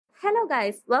Hello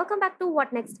guys, welcome back to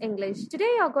What Next English. Today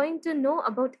you're going to know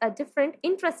about a different,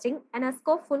 interesting and a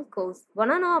scoreful course.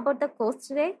 Wanna know about the course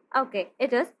today? Okay,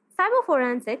 it is Cyber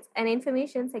Forensics and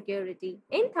Information Security.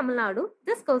 In Tamil Nadu,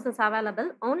 this course is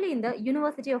available only in the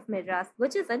University of Madras,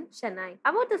 which is in Chennai.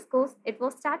 About this course, it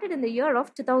was started in the year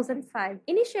of 2005.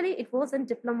 Initially, it was a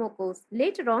diploma course.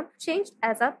 Later on, changed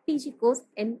as a PG course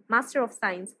in Master of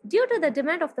Science. Due to the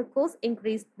demand of the course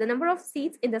increased, the number of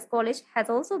seats in this college has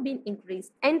also been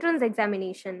increased. Entrance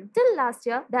examination. Till last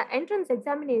year, the entrance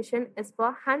examination is for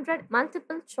 100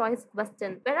 multiple choice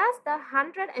question, whereas the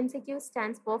 100 MCQ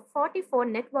stands for 44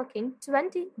 networking,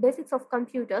 20 basics of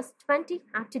computers, 20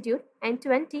 aptitude and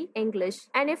 20 English.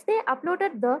 And if they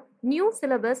uploaded the new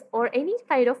syllabus or any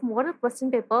kind of model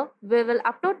question paper, we will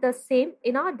upload the same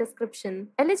in our description.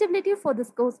 Eligibility for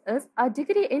this course is a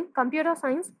degree in computer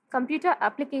science, computer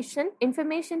application,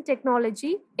 information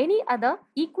technology, any other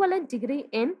equivalent degree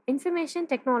in information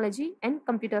technology and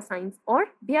computer science, or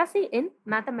BSc in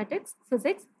mathematics,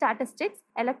 physics, statistics,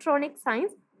 electronic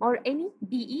science, or any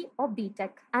BE or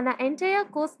BTech. And the entire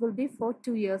course will be for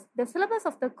 2 years. The syllabus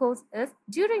of the course is,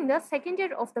 during the second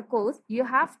year of the course, you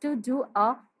have to do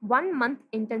a 1 month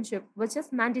internship, which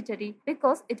is mandatory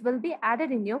because it will be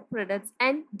added in your credits.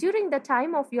 And during the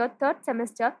time of your third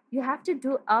semester, you have to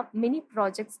do a mini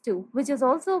projects too, which is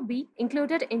also be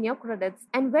included in your credits.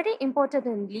 And very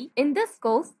importantly, in this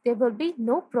course, there will be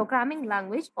no programming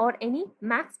language or any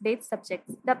maths-based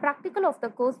subjects. The practical of the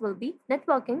course will be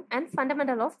networking and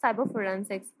fundamental of cyber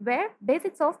forensics, where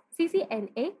basics of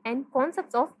CCNA and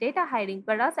concepts of data hiding,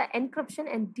 whereas the encryption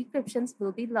and decryptions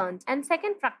will be learned. And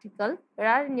second practical,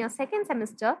 whereas in your second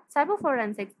semester, cyber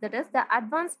forensics, that is the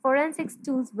advanced forensics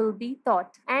tools will be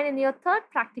taught. And in your third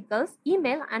practicals,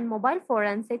 email and mobile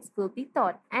forensics will be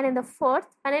taught. And in the fourth,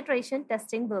 penetration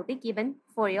testing will be given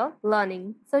for your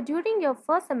learning. So during your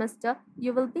first semester,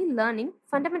 you will be learning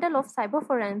fundamental of cyber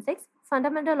forensics,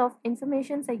 fundamental of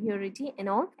information security and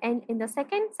all. And in the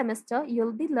second semester,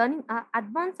 you'll be learning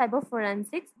advanced cyber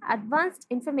forensics, advanced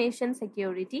information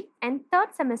security, and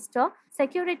third semester,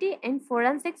 security and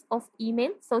forensics of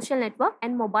email, social network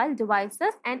and mobile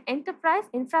devices, and enterprise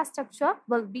infrastructure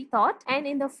will be taught. And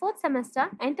in the fourth semester,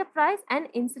 enterprise and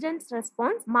incident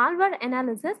response, malware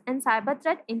analysis and cyber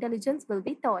threat intelligence will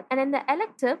be taught. And in the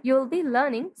elective, you will be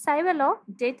learning cyber law,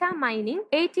 data mining,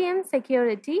 ATM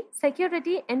security,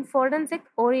 security and forensic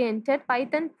oriented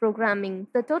Python programming.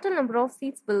 The total number of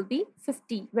seats will be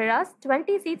 50, whereas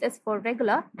 20 seats is for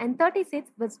regular and 30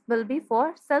 seats will be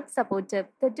for self-supportive.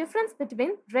 The difference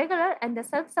between regular and the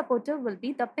self-supportive will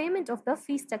be the payment of the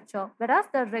fee structure, whereas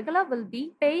the regular will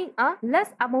be paying a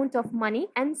less amount of money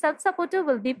and self-supportive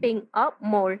will be paying a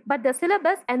more. But the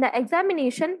syllabus and the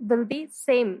examination will be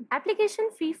same. Application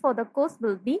fee for the course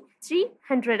will be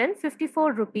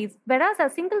 354 rupees, whereas a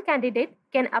single candidate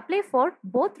can apply for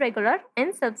both regular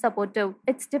and self-supportive.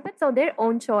 It depends on their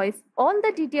own choice. All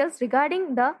the details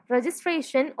regarding the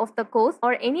registration of the course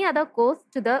or any other course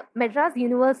to the Madras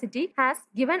University has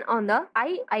given on the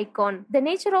I icon. The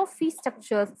nature of fee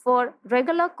structures for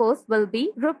regular course will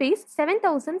be rupees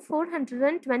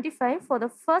 7,425 for the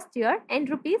first year and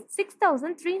rupees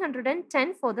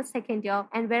 6,310 for the second year.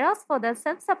 And whereas for the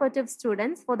self-supportive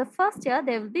students, for the first year,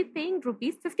 they will be paying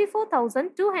rupees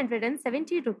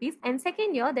 54,270 rupees, and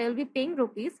second year, they will be paying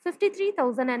rupees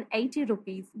 53,080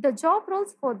 rupees. The job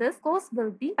roles for this course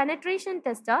will be penetration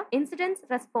tester, incident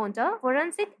responder,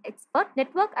 forensic expert,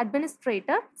 network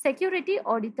administrator, security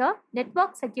auditor,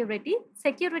 network security,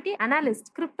 security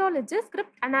analyst, cryptologist,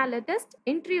 script analyst,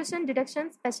 intrusion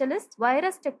detection specialist,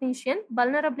 virus technician,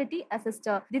 vulnerability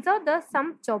assessor. These are the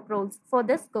some job roles for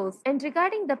this course. And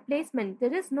regarding the placement,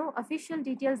 there is no official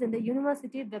details in the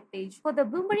university webpage. For the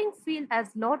boomerang field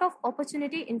has lot of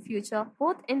opportunity in future,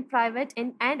 both in private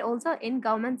and also in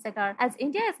government sector. As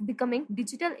India is becoming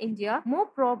digital India, more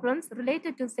problems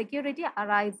related to security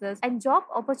arises and job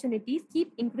opportunities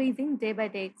keep increasing day by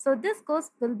day. So this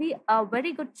course will be a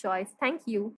very good choice. Thank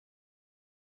you.